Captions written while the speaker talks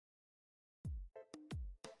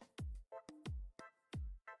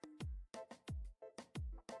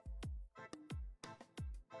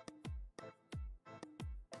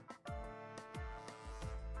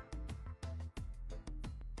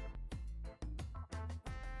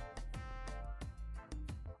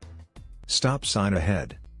Stop sign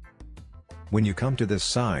ahead. When you come to this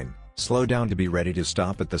sign, slow down to be ready to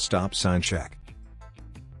stop at the stop sign check.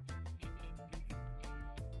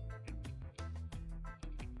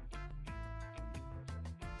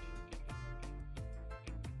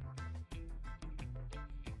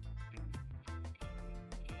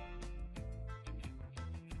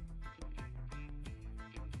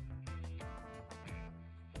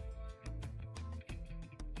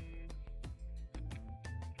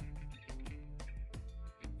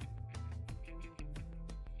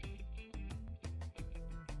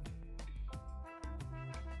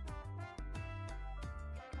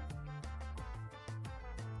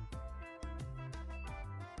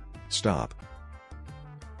 Stop.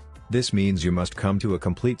 This means you must come to a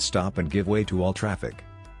complete stop and give way to all traffic.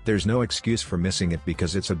 There's no excuse for missing it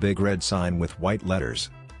because it's a big red sign with white letters.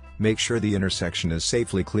 Make sure the intersection is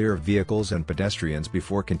safely clear of vehicles and pedestrians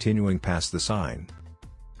before continuing past the sign.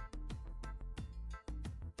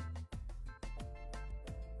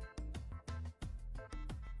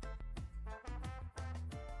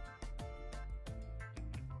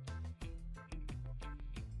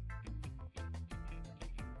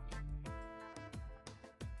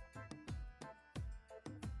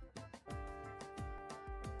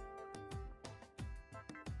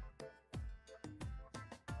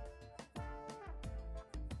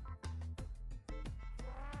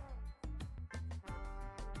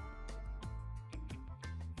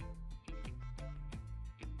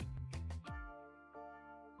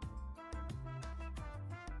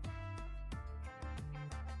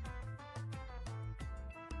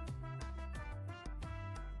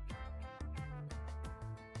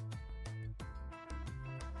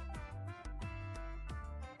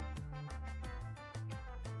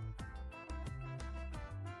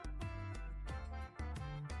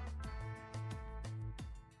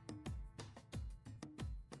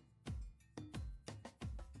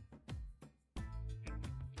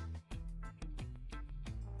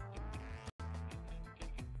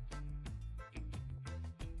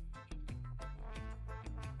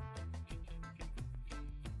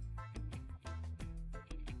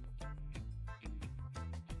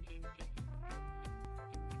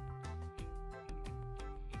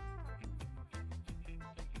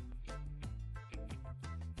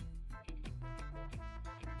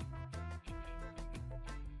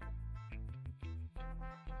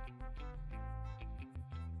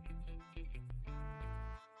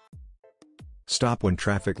 Stop when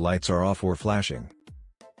traffic lights are off or flashing.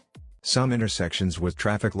 Some intersections with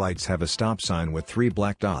traffic lights have a stop sign with 3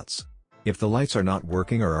 black dots. If the lights are not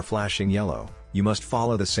working or are flashing yellow, you must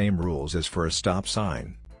follow the same rules as for a stop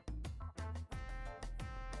sign.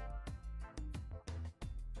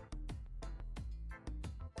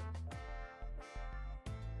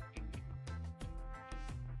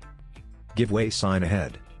 Give way sign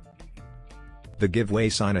ahead. The give way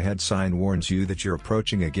sign ahead sign warns you that you're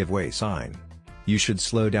approaching a give way sign. You should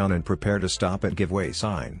slow down and prepare to stop at give way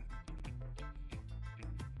sign.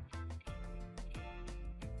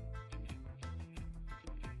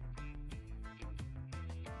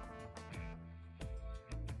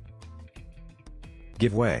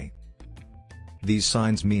 Give way. These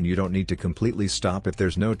signs mean you don't need to completely stop if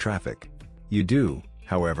there's no traffic. You do,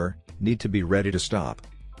 however, need to be ready to stop.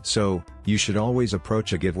 So, you should always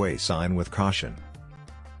approach a give way sign with caution.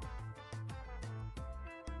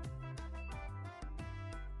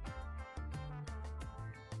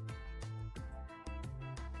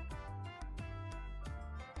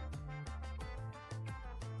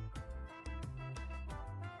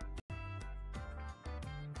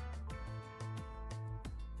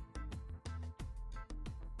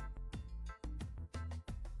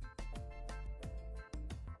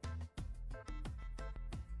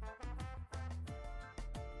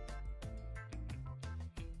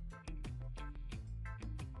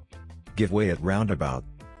 Give way at roundabout.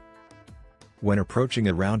 When approaching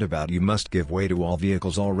a roundabout, you must give way to all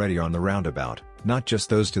vehicles already on the roundabout, not just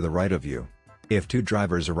those to the right of you. If 2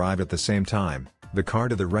 drivers arrive at the same time, the car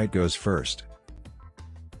to the right goes first.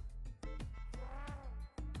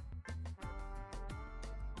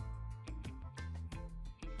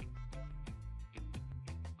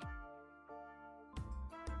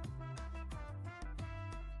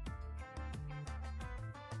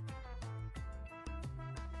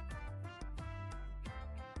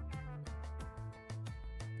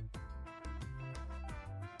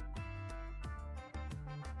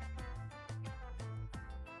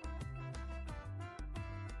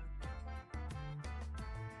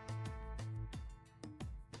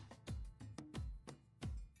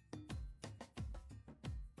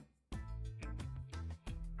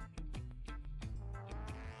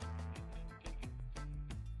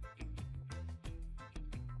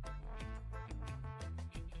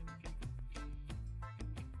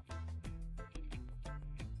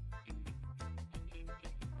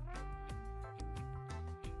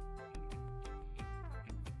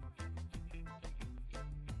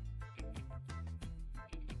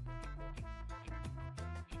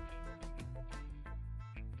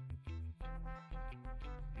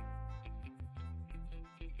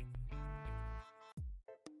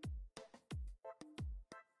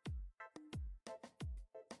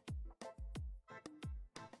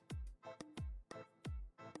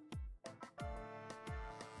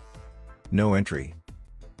 No entry.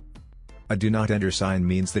 A do not enter sign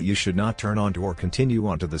means that you should not turn onto or continue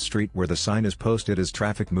onto the street where the sign is posted as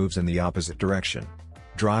traffic moves in the opposite direction.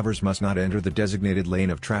 Drivers must not enter the designated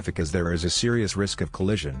lane of traffic as there is a serious risk of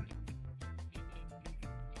collision.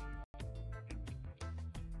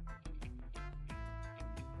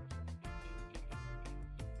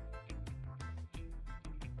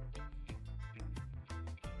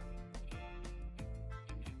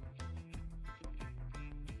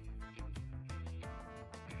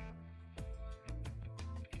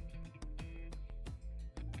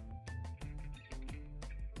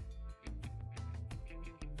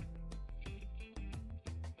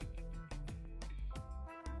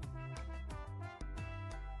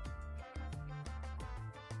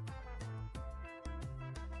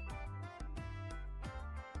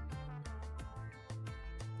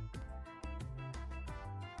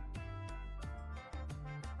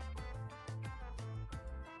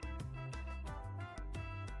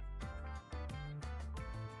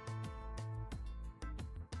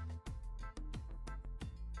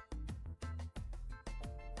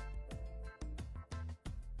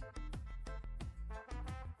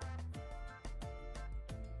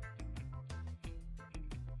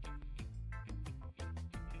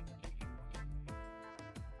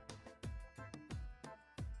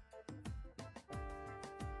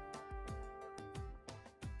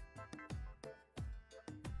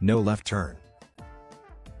 No left turn.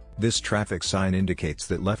 This traffic sign indicates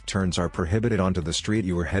that left turns are prohibited onto the street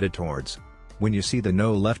you are headed towards. When you see the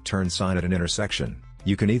no left turn sign at an intersection,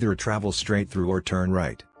 you can either travel straight through or turn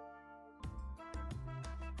right.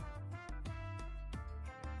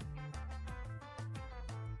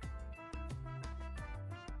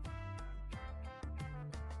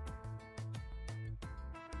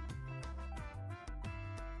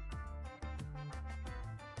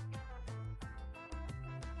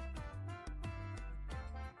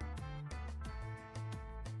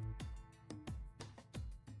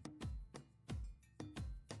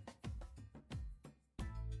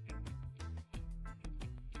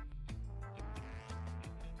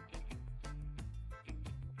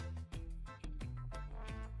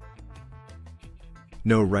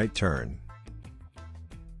 No right turn.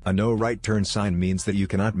 A no right turn sign means that you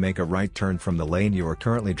cannot make a right turn from the lane you are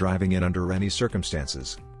currently driving in under any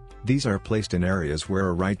circumstances. These are placed in areas where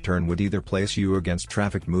a right turn would either place you against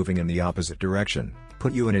traffic moving in the opposite direction,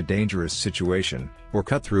 put you in a dangerous situation, or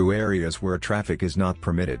cut through areas where traffic is not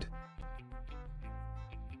permitted.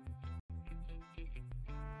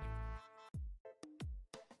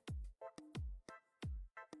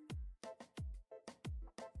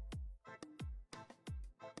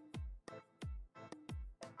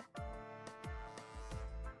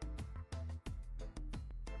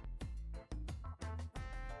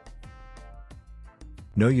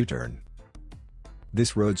 No U-turn.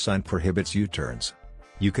 This road sign prohibits U-turns.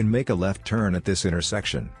 You can make a left turn at this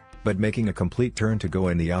intersection, but making a complete turn to go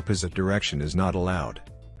in the opposite direction is not allowed.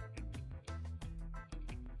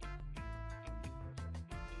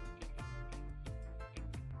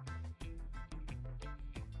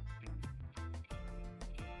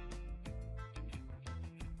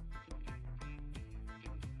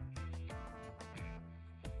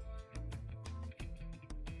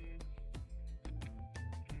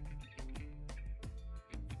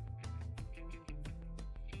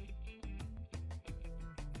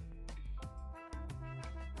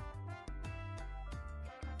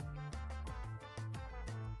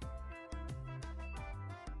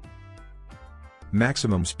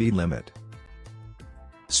 Maximum speed limit.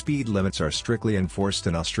 Speed limits are strictly enforced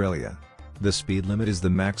in Australia. The speed limit is the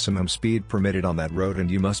maximum speed permitted on that road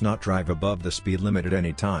and you must not drive above the speed limit at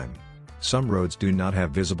any time. Some roads do not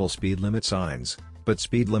have visible speed limit signs, but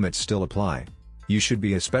speed limits still apply. You should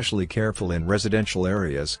be especially careful in residential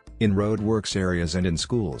areas, in roadworks areas and in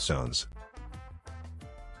school zones.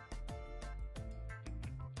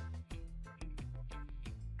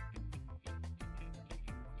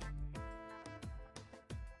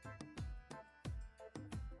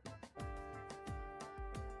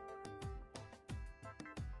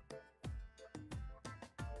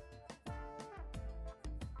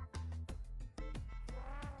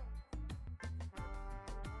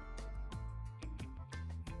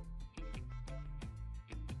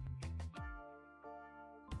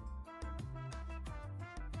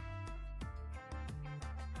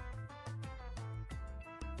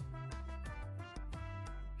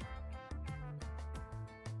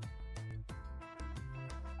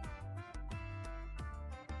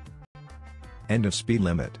 End of speed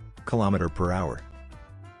limit, km/h.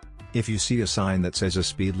 If you see a sign that says a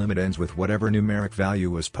speed limit ends with whatever numeric value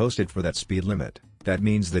was posted for that speed limit, That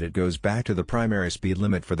means that it goes back to the primary speed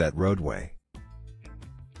limit for that roadway.